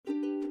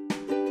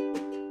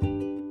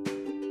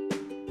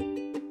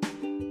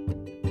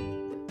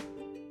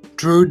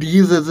Drew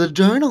Dees is a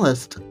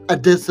journalist, a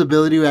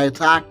disability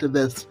rights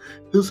activist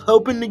who's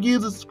hoping to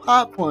use his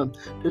platform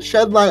to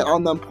shed light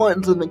on the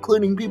importance of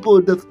including people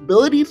with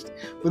disabilities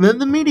within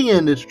the media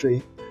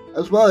industry,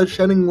 as well as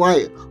shedding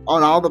light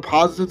on all the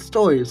positive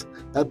stories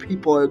that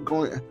people have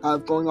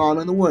going on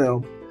in the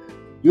world.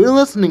 You're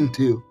listening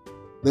to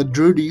the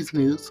Drew Dees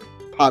News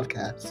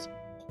Podcast.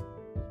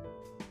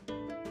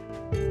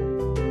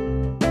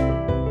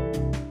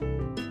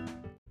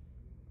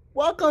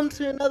 Welcome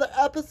to another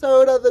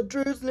episode of the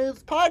Drew's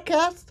News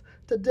Podcast.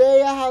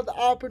 Today I have the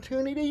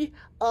opportunity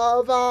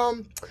of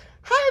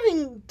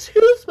having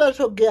two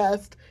special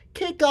guests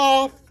kick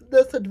off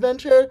this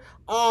adventure.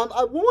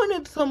 I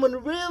wanted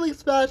someone really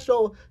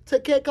special to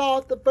kick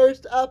off the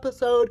first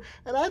episode,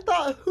 and I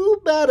thought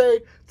who better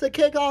to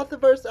kick off the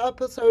first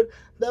episode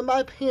than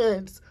my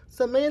parents,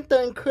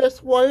 Samantha and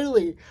Chris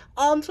Worley.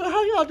 So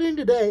how y'all doing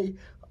today?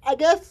 I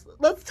guess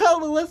let's tell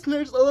the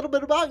listeners a little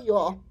bit about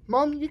y'all.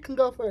 Mom, you can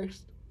go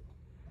first.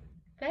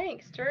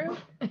 Thanks, Drew.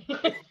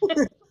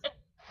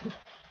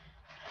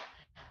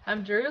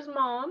 I'm Drew's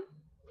mom.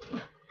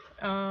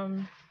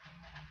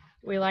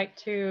 We like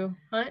to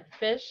hunt,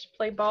 fish,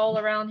 play ball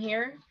around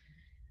here.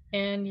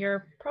 And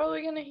you're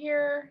probably going to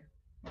hear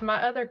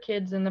my other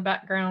kids in the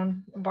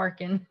background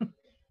barking.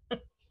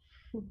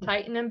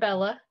 Titan and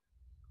Bella.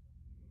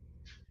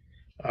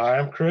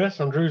 I'm Chris.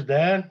 I'm Drew's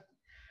dad.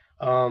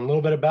 A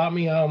little bit about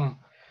me. I'm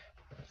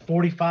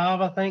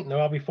 45, I think. No,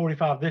 I'll be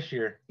 45 this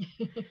year.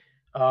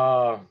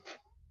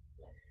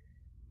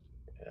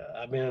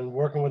 I've been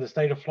working with the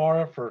state of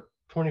Florida for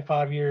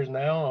 25 years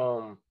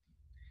now.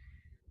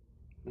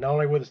 Not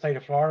only with the state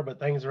of Florida, but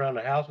things around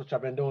the house, which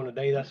I've been doing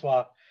today. That's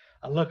why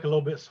I look a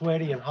little bit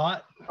sweaty and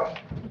hot.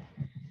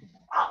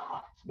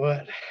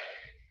 But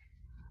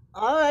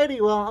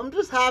alrighty, well, I'm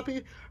just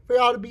happy for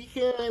y'all to be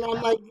here, and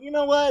I'm like, you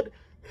know what?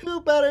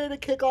 Who better to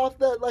kick off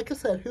that? Like I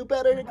said, who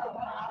better to kick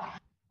off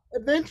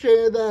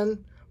adventure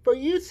than for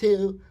you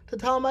two to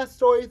tell my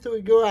story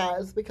through your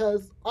eyes?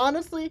 Because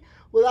honestly,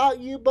 without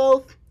you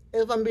both,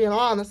 if I'm being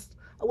honest,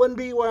 I wouldn't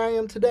be where I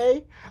am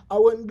today. I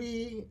wouldn't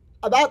be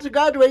about to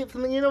graduate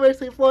from the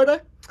University of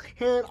Florida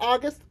here in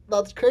August.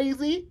 That's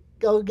crazy.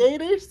 Go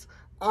Gators.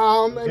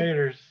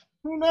 Gators.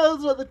 Who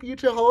knows what the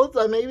future holds?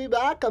 I may be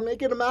back. I may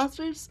get a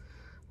master's.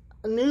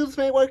 News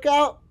may work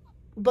out.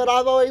 But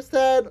I've always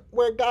said,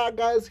 where God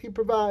guys, He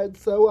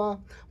provides.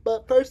 So,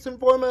 but first and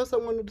foremost, I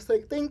wanted to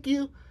say thank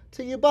you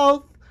to you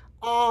both.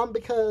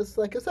 Because,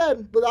 like I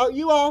said, without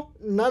you all,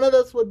 none of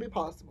this would be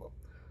possible.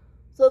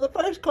 So the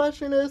first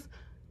question is,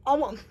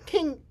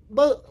 can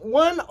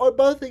one or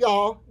both of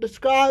y'all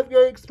describe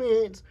your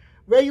experience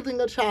raising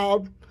a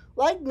child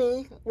like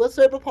me with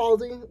cerebral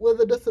palsy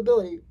with a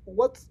disability?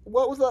 What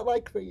was that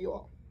like for you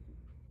all?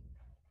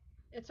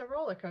 It's a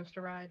roller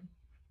coaster ride.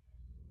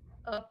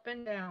 Up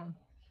and down.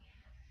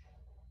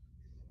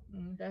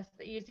 That's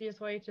the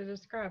easiest way to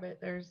describe it.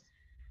 There's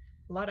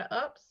a lot of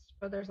ups,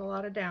 but there's a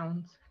lot of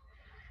downs.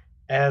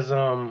 As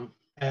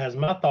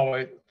my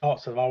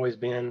thoughts have always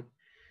been,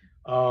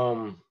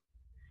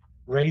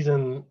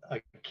 raising a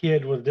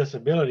kid with a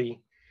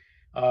disability,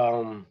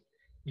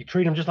 you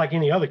treat them just like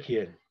any other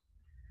kid.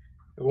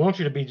 We want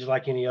you to be just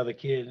like any other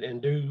kid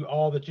and do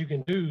all that you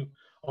can do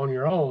on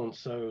your own.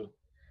 So,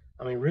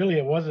 I mean, really,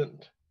 it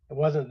wasn't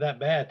that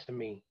bad to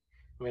me.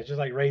 I mean, it's just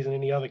like raising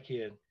any other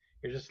kid.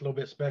 You're just a little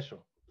bit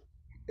special.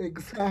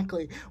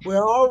 Exactly.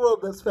 We're all a little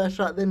bit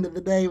special at the end of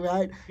the day,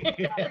 right?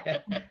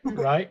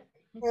 Right.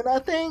 And I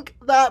think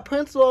that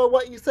principle of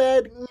what you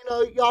said,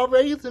 y'all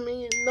raising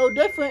me no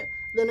different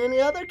than any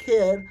other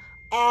kid,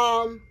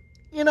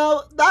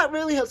 that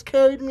really has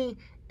carried me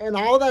in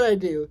all that I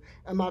do,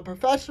 in my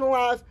professional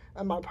life,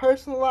 and my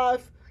personal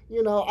life.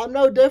 I'm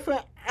no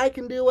different. I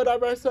can do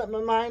whatever I set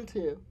my mind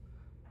to.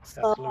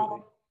 So,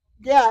 absolutely.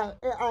 Yeah,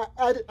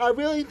 I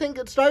really think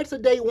it starts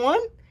at day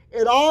one.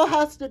 It all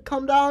has to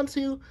come down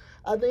to,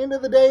 at the end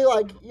of the day,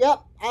 like,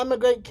 yep, I'm a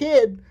great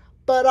kid,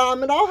 but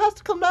it all has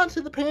to come down to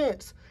the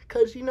parents.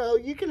 Because,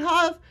 you can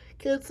have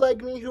kids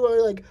like me who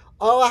are like,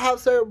 oh, I have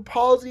cerebral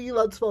palsy,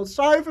 let's feel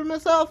sorry for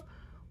myself.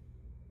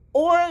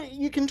 Or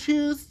you can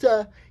choose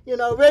to,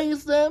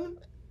 raise them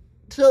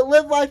to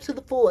live life to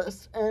the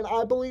fullest. And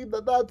I believe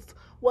that that's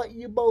what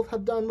you both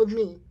have done with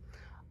me.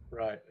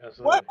 Right,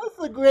 absolutely. What was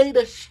the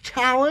greatest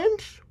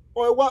challenge,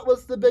 or what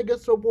was the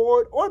biggest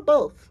reward, or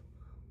both,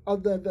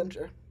 of the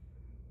adventure?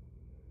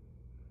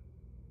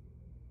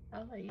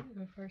 I'll let you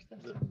go first.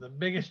 The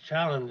biggest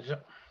challenge...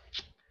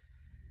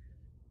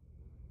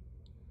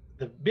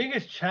 The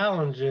biggest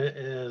challenge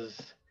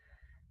is,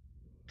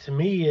 to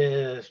me,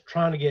 is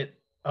trying to get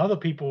other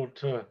people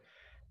to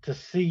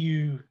see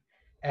you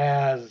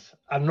as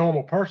a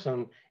normal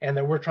person, and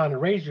that we're trying to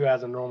raise you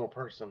as a normal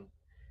person.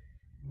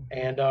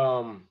 And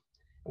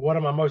what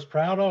am I most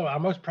proud of?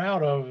 I'm most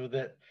proud of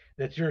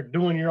that you're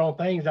doing your own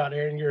things out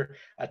there, and you're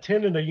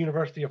attending the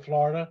University of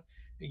Florida.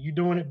 You're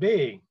doing it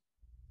big.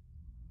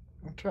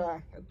 I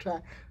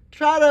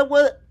try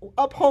to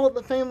uphold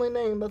the family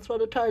name. That's what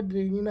I try to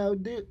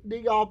do, do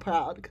y'all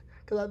proud.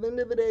 Because at the end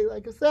of the day,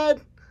 like I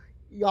said,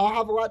 y'all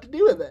have a lot to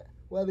do with it,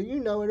 whether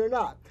you know it or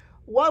not.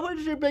 what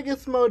was your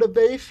biggest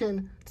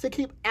motivation to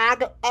keep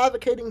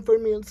advocating for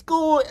me in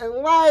school and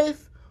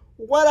life,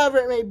 whatever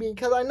it may be?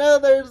 Because I know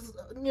there's,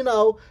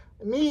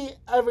 me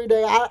every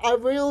day. I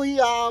really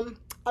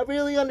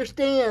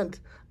understand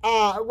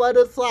what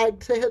it's like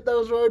to hit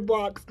those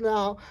roadblocks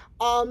now.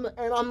 And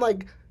I'm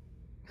like,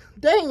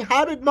 dang,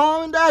 how did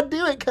mom and dad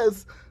do it?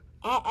 Because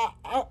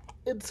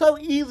it's so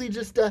easy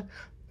just to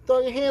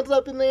throw your hands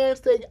up in the air and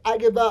say I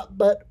give up.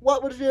 But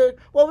what was your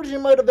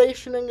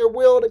motivation and your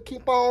will to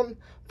keep on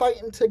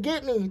fighting to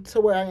get me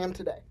to where I am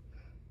today?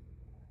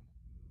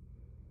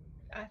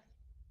 I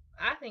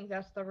I think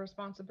that's the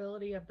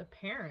responsibility of the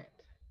parent.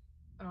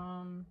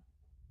 Um,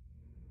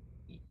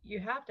 you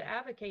have to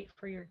advocate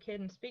for your kid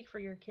and speak for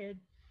your kid.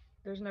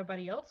 There's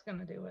nobody else going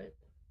to do it.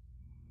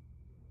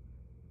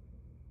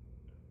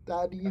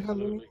 Dad, do you have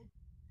any? Absolutely.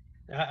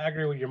 I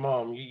agree with your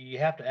mom. You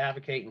have to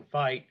advocate and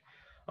fight.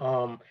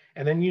 And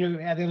then,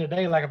 at the end of the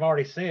day, like I've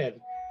already said,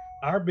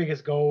 our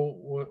biggest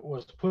goal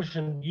was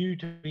pushing you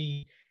to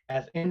be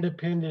as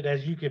independent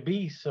as you could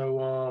be.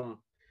 So,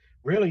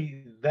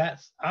 really,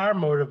 that's our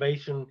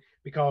motivation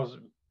because,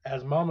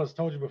 as Mama's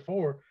told you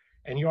before,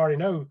 and you already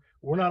know,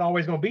 we're not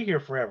always going to be here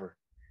forever.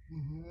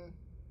 Mm-hmm.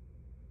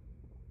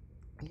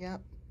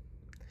 Yep.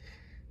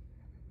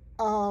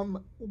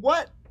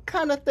 What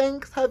kind of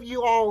things have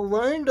you all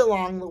learned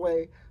along the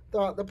way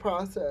throughout the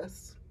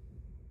process?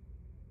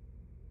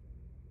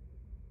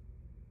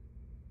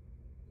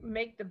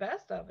 Make the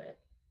best of it.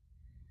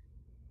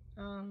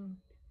 Um,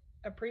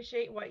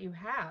 appreciate what you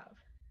have.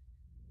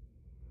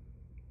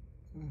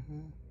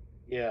 Mm-hmm.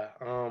 Yeah.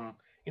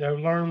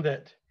 Learn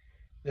that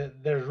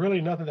there's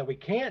really nothing that we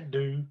can't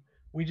do.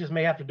 We just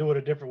may have to do it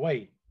a different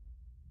way.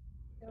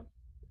 Yep.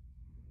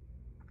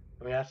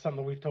 I mean, that's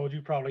something we've told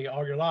you probably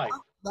all your life.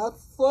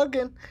 That's the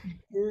slogan.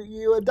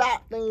 You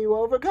adapt and you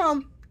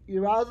overcome.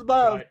 You rise That's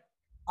above. right.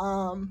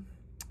 Um,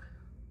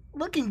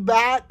 Looking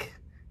back,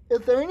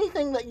 is there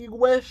anything that you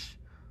wish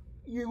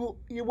you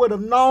would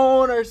have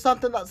known or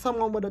something that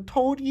someone would have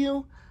told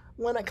you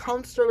when it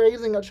comes to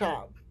raising a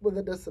child with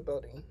a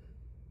disability?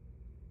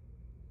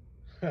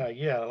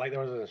 Yeah, like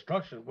there was an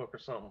instruction book or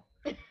something.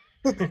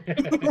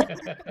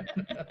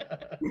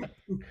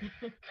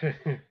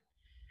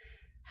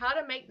 How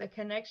to make the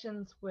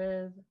connections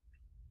with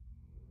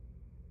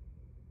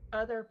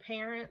other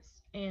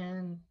parents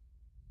and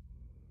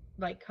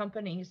like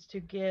companies to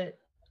get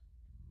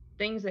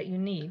things that you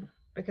need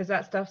because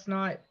that stuff's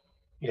not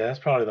Yeah, that's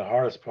probably the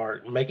hardest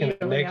part, making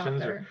easily out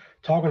connections or there.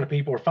 talking to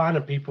people or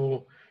finding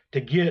people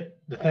to get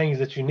the things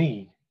that you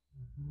need.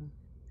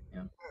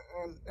 Yeah.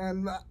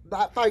 And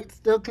that fight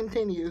still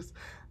continues.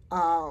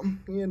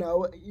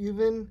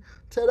 Even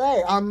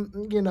today, I'm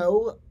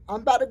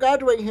about to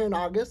graduate here in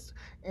August,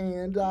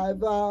 and I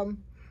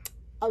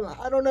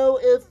don't know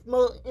if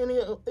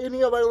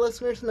any of our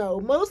listeners know.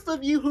 Most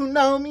of you who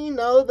know me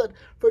know that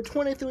for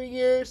 23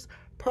 years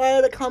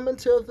prior to coming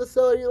to a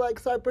facility like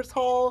Cypress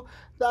Hall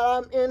that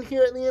I'm in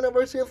here at the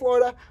University of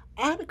Florida,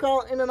 I had to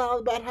crawl in and out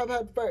of the bathtub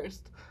head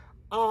first.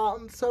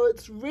 So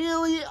it's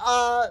really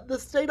the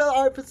state of the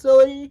art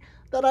facility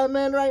that I'm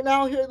in right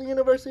now here at the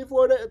University of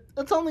Florida.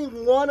 It's only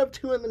one of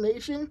two in the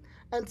nation,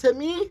 and to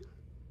me,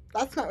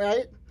 that's not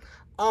right.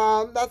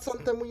 That's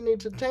something we need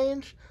to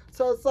change.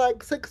 So it's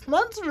like 6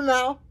 months from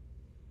now,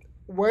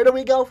 where do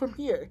we go from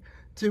here?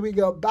 Do we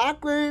go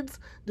backwards?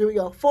 Do we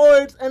go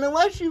forwards? And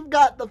unless you've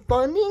got the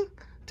funding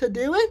to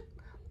do it,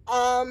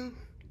 um,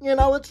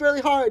 it's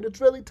really hard. It's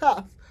really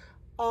tough.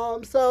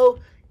 So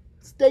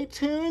stay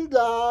tuned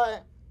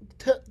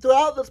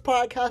throughout this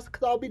podcast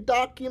because I'll be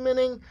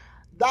documenting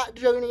that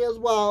journey as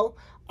well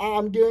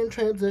during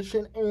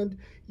transition. And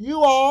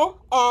you all,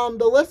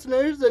 the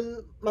listeners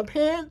and my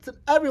parents and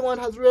everyone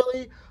has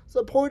really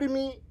supported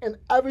me in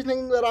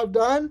everything that I've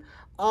done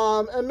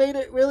and made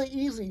it really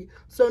easy.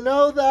 So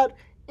know that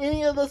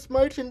any of this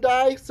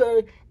merchandise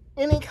or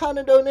any kind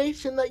of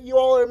donation that you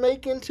all are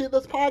making to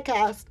this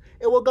podcast,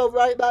 it will go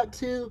right back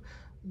to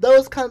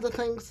those kinds of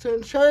things to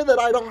ensure that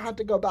I don't have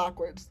to go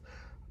backwards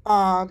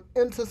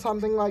into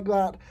something like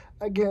that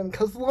again.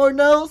 Because Lord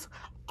knows,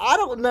 I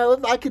don't know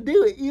if I could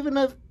do it, even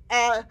if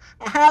I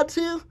had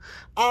to.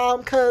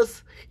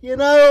 Because, you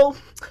know,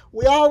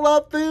 we all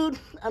love food,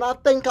 and I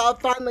think I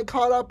finally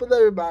caught up with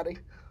everybody.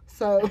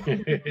 So,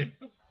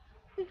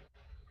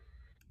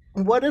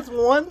 what is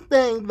one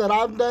thing that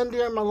I've done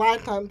during my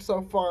lifetime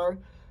so far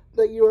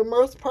that you are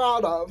most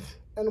proud of,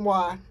 and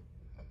why?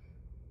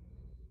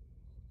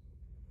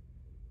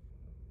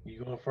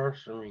 You going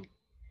first? I mean,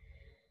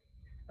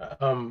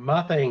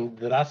 my thing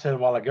that I said a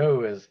while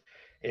ago is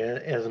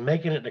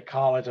making it to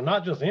college, and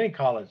not just any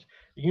college,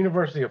 the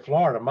University of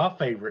Florida, my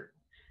favorite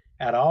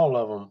out of all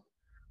of them.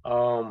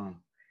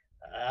 Um,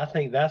 I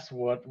think that's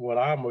what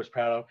I'm most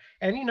proud of.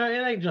 And it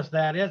ain't just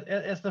that.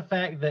 It's the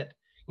fact that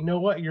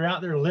what you're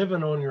out there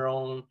living on your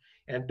own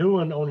and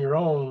doing on your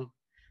own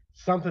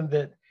something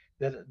that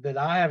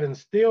I have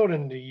instilled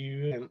into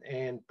you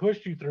and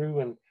pushed you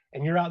through,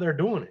 and you're out there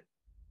doing it.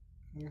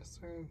 Yes,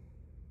 sir.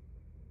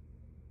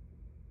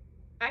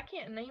 I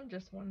can't name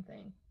just one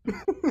thing.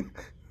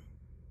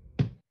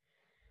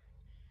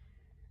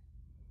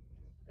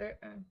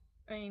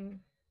 I mean,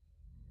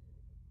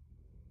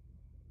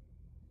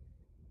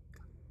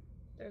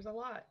 there's a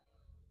lot.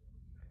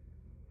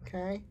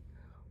 Okay.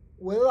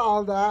 With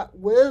all that,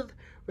 with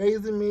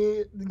raising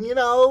me,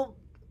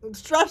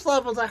 stress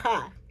levels are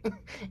high.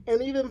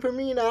 And even for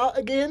me now,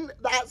 again,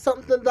 that's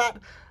something that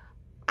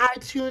I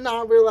too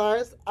now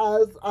realize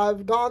as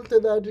I've gone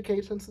through the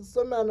education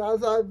system and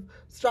as I've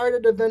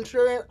started to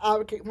venture and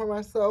advocate for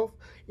myself,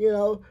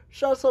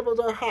 stress levels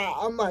are high.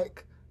 I'm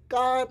like,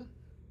 God,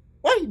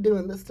 why are you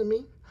doing this to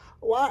me?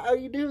 Why are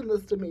you doing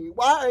this to me?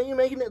 Why are you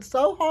making it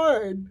so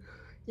hard?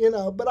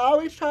 But I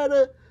always try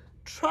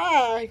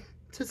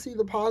to see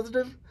the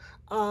positive.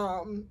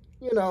 And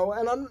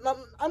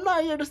I'm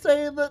not here to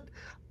say that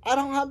I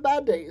don't have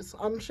bad days.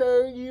 I'm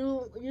sure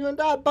you and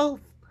Dad both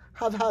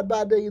have had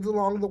bad days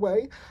along the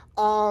way.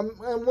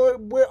 And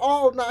we're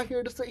all not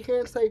here to sit here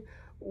and say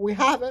we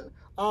haven't.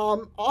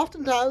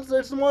 Oftentimes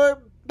there's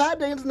more bad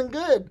days than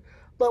good.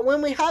 But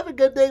when we have a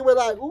good day, we're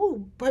like,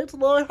 ooh, praise the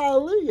Lord,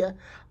 hallelujah.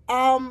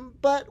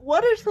 But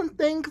what are some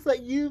things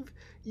that you've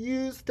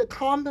used to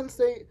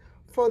compensate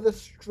for the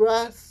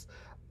stress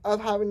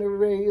of having to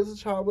raise a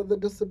child with a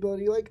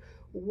disability? Like,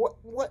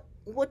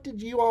 what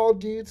did you all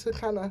do to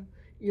kind of,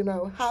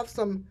 have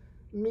some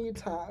me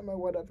time or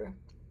whatever?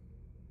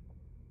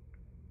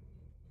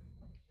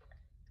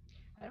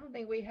 I don't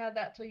think we had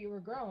that till you were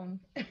grown.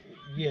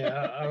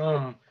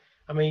 Yeah,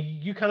 I mean,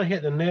 you kind of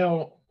hit the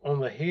nail on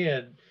the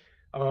head.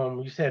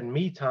 You said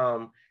me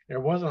time. There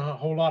wasn't a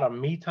whole lot of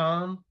me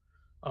time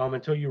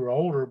until you were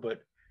older,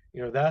 but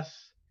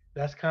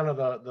that's kind of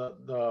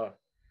the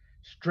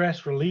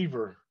stress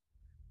reliever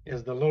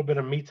is the little bit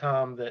of me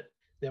time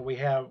that we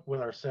have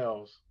with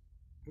ourselves.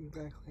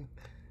 Exactly.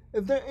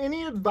 Is there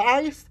any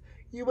advice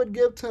you would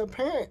give to a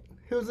parent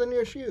who's in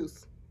your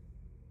shoes?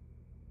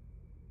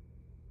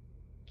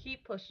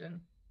 Keep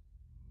pushing.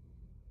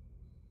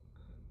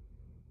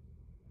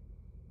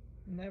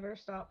 Never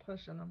stop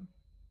pushing them.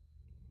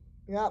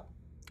 Yep.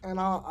 And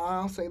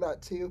I'll say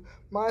that too.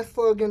 My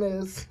slogan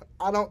is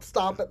I don't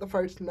stop at the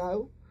first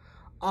no.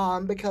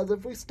 Because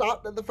if we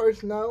stopped at the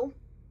first no,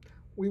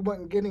 we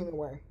wouldn't get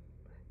anywhere.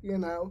 You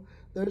know,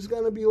 there's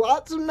going to be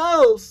lots of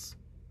no's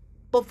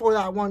before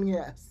that one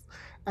yes.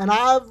 And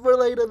I've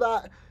related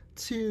that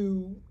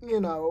to,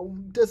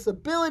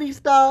 disability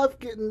stuff,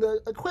 getting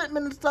the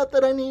equipment and stuff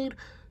that I need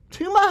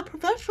to my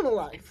professional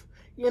life.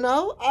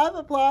 I've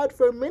applied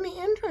for many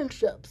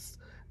internships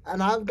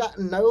and I've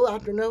gotten no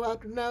after no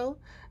after no.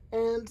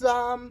 And,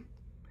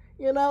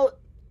 you know,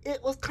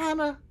 it was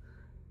kind of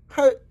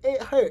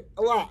it hurt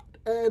a lot.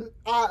 And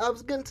I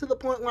was getting to the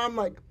point where I'm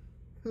like,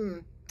 hmm,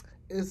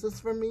 is this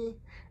for me?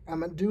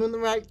 Am I doing the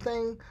right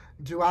thing?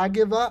 Do I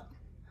give up?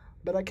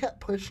 But I kept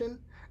pushing,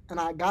 and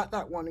I got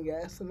that one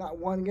yes, and that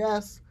one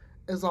yes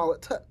is all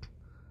it took.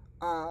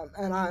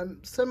 And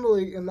I'm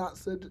similarly in that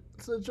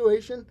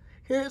situation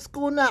here at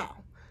school now.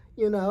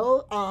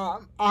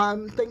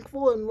 I'm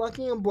thankful and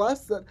lucky and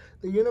blessed that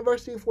the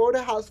University of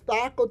Florida has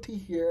faculty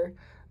here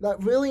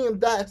that really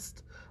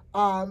invest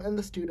in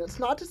the students.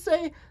 Not to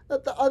say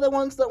that the other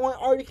ones that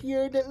weren't already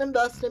here didn't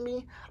invest in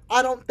me.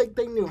 I don't think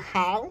they knew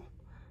how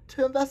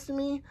to invest in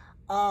me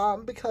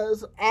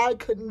because I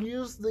couldn't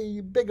use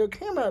the bigger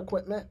camera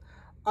equipment.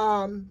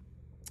 Um,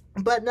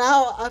 but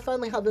now I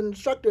finally have an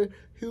instructor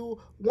who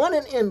won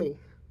an Emmy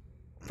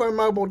for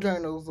mobile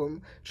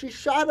journalism. She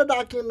shot a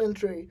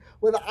documentary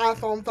with an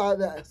iPhone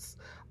 5S.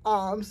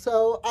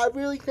 So I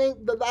really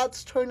think that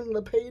that's turning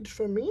the page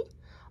for me,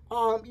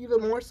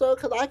 even more so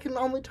because I can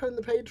only turn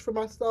the page for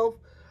myself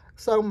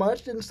so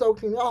much, and so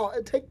can y'all.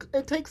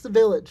 It takes a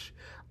village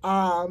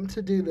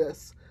to do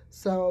this.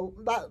 So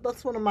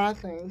that's one of my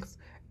things.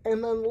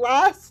 And then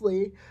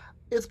lastly,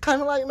 it's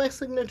kind of like my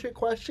signature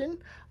question.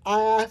 I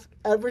ask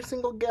every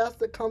single guest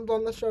that comes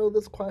on the show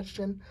this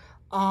question.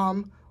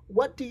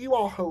 What do you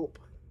all hope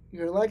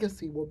your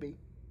legacy will be?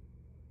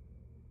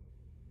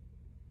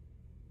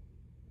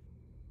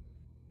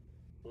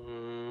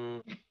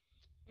 Mm,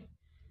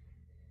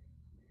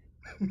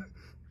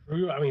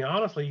 I mean,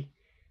 honestly,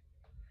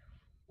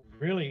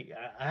 really,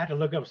 I had to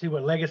look up and see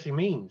what legacy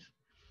means.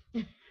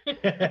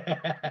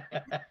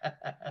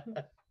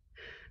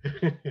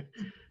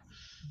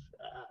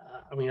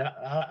 I mean,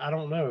 I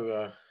don't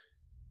know.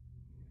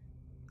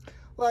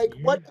 Like,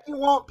 what You, do you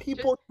want Just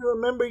people to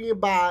remember you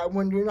by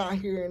when you're not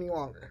here any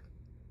longer?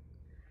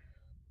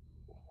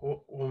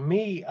 well,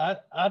 me,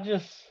 I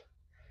just,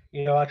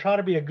 I try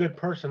to be a good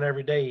person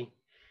every day,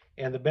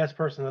 and the best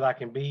person that I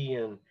can be,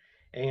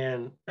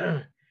 and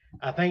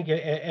I think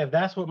if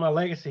that's what my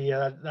legacy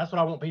is, that's what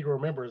I want people to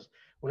remember is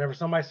whenever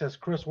somebody says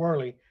Chris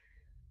Worley,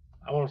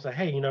 I want to say,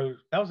 hey,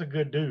 that was a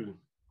good dude.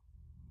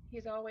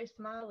 he's always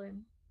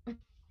smiling.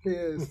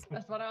 Is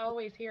That's what I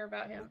always hear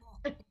about him.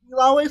 he's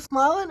always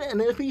smiling,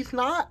 and if he's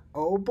not,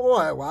 oh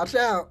boy, watch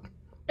out.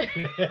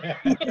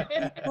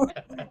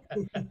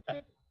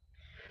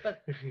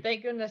 But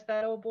thank goodness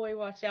that old boy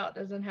watch out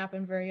doesn't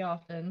happen very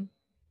often.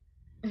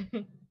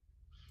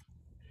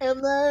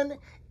 And then,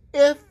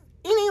 if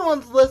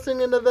anyone's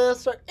listening to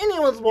this or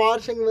anyone's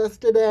watching this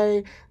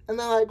today, and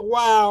they're like,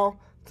 wow,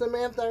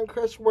 Samantha and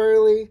Chris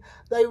Worley.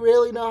 They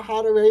really know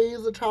how to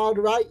raise a child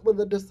right with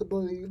a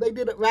disability. They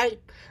did it right,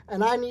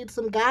 and I need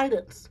some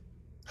guidance.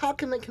 How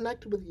can they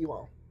connect with you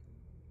all?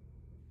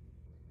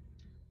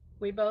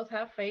 We both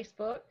have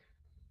Facebook.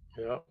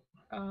 Yep.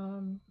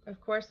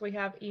 Of course, we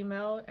have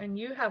email, and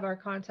you have our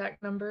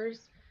contact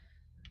numbers,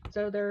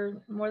 so they're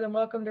more than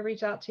welcome to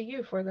reach out to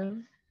you for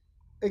them.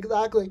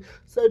 Exactly.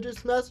 So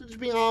just message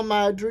me on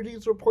my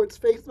Drudy's Reports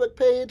Facebook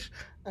page,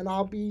 and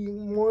I'll be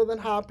more than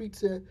happy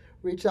to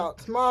reach out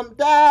to mom,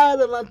 dad,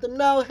 and let them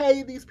know,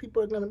 hey, these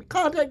people are going to be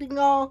contacting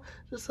y'all,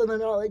 just so they're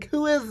not like,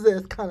 who is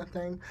this kind of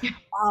thing.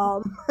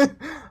 Um,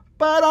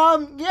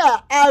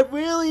 yeah, I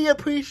really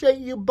appreciate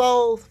you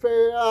both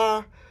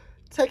for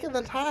taking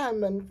the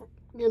time, and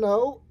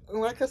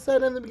like I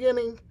said in the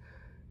beginning,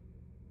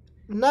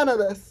 none of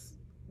this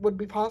would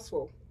be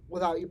possible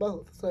without you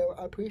both. So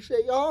I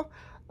appreciate y'all.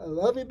 I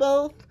love you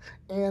both.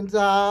 And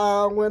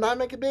when I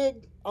make it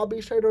big, I'll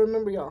be sure to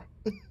remember y'all.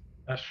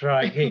 That's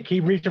right. Hey,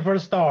 keep reaching for the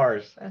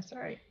stars. That's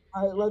right.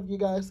 I love you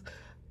guys.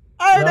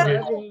 All right, Love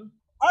you. Love you.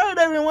 all right,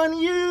 everyone.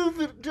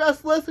 You've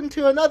just listened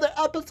to another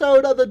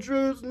episode of the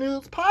Drew's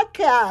News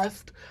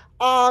Podcast.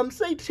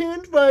 Stay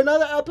tuned for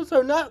another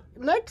episode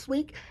next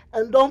week.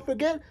 And don't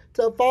forget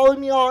to follow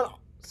me on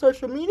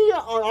social media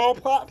on all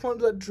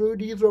platforms at Drew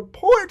D's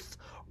Reports,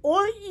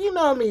 or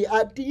email me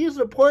at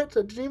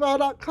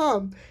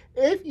dsreports@gmail.com.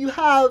 If you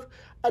have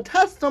a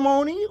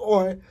testimony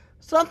or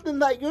something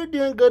that you're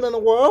doing good in the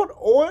world,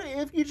 or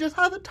if you just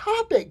have a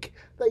topic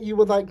that you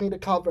would like me to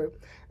cover.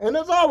 And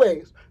as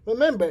always,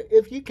 remember,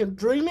 if you can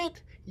dream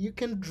it, you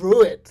can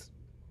drew it.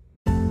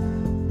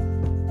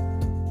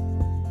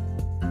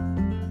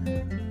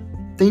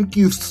 Thank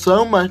you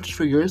so much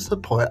for your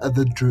support of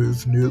the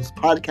Drew's News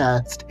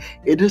Podcast.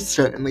 It is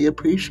certainly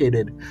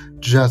appreciated.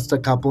 Just a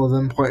couple of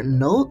important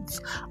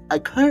notes. I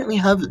currently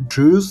have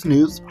Drew's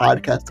News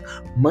Podcast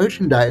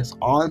merchandise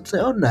on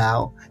sale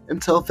now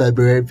until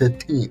February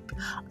 15th.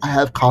 I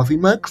have coffee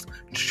mugs,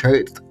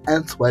 shirts,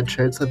 and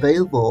sweatshirts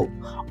available.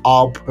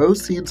 All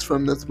proceeds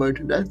from this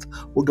merchandise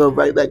will go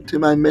right back to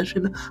my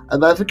mission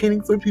of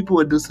advocating for people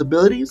with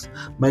disabilities,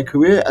 my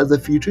career as a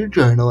future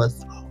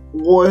journalist,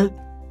 or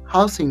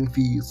housing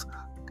fees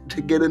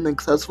to get an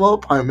accessible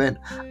apartment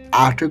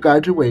after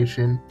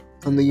graduation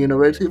from the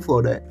University of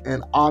Florida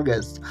in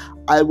August.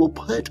 I will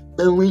put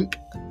the link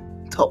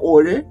to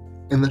order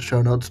in the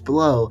show notes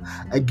below.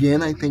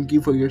 Again, I thank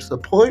you for your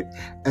support,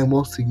 and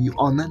we'll see you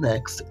on the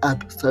next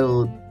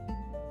episode.